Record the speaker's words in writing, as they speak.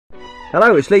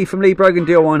Hello, it's Lee from Lee Brogan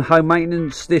DIY and Home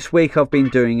Maintenance. This week I've been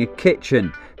doing a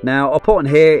kitchen. Now, I put on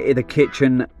here the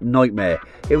kitchen nightmare.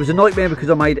 It was a nightmare because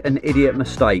I made an idiot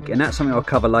mistake, and that's something I'll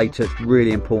cover later. It's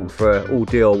really important for all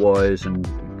DIYers and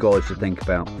guys to think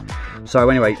about. So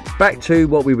anyway, back to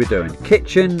what we were doing.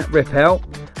 Kitchen rip out.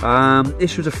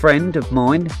 This was a friend of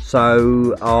mine,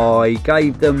 so I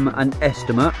gave them an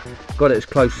estimate, got it as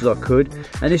close as I could,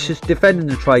 and this is defending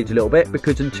the trades a little bit,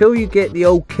 because until you get the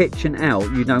old kitchen out,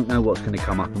 you don't know what's going to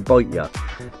come up and bite you.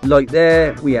 Like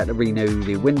there, we had to renew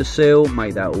the windowsill,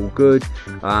 made that all good.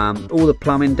 All the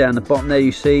plumbing down the bottom there,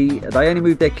 you see, they only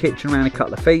moved their kitchen around a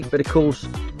couple of feet, but of course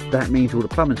that means all the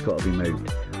plumbing's got to be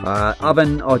moved.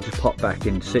 Oven, I just popped back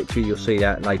in situ, you'll see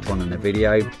that later on in the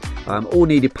video. All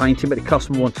needed painting, but the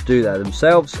customer wanted to do that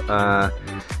themselves.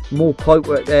 More pipe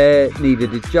work there,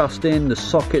 needed adjusting, the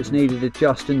sockets needed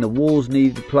adjusting, the walls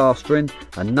needed plastering,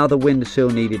 another windowsill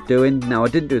needed doing. Now I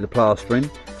didn't do the plastering,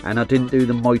 and I didn't do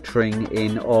the mitering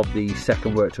in of the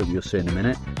second worktop you'll see in a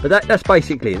minute. But that's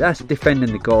basically, that's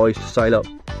defending the guys to say, look,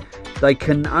 they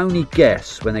can only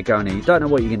guess when they're going in, you don't know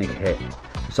what you're going to hit.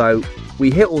 So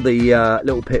we hit all the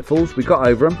little pitfalls, we got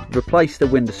over them, replaced the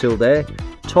windowsill there,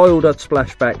 tiled our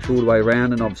splashbacks all the way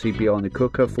around and obviously behind the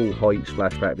cooker, full height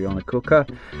splashback behind the cooker.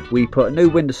 We put a new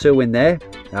windowsill in there,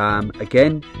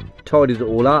 again, tidied it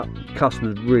all up,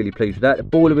 customer's really pleased with that. The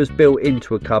boiler was built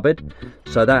into a cupboard,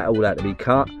 so that all had to be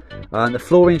cut. The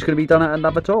flooring's going to be done at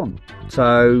another time.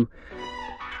 So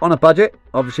on a budget,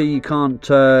 obviously you can't,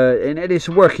 and it is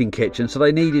a working kitchen, so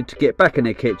they needed to get back in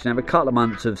their kitchen, have a couple of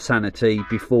months of sanity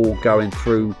before going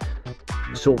through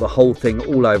sort of the whole thing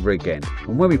all over again.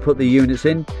 And when we put the units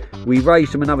in, we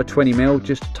raised them another 20mm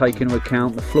just to take into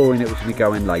account the flooring that was going to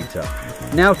go in later.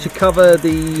 Now to cover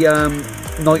the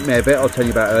nightmare bit I was telling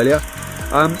you about earlier.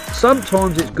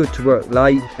 Sometimes it's good to work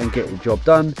late and get the job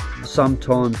done,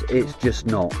 sometimes it's just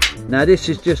not. Now this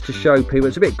is just to show people,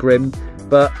 it's a bit grim,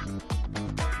 but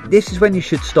this is when you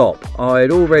should stop. I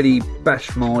had already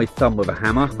bashed my thumb with a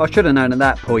hammer. I should have known at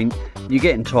that point you're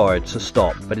getting tired, so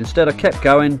stop. But instead I kept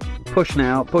going, pushing it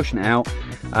out.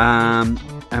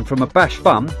 And from a bashed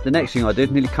thumb, the next thing I did,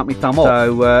 nearly cut my thumb off.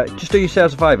 So just do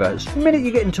yourselves a favour. The minute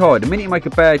you're getting tired, the minute you make a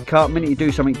bad cut, the minute you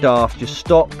do something daft, just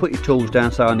stop, put your tools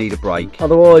down, say I need a break.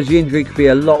 Otherwise the injury could be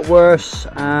a lot worse,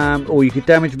 or you could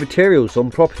damage materials on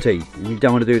property. And you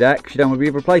don't want to do that because you don't want to be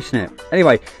replacing it.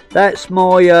 Anyway, that's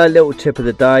my little tip of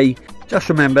the day. Just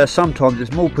remember, sometimes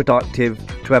it's more productive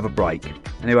to have a break.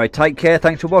 Anyway, take care,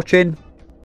 thanks for watching.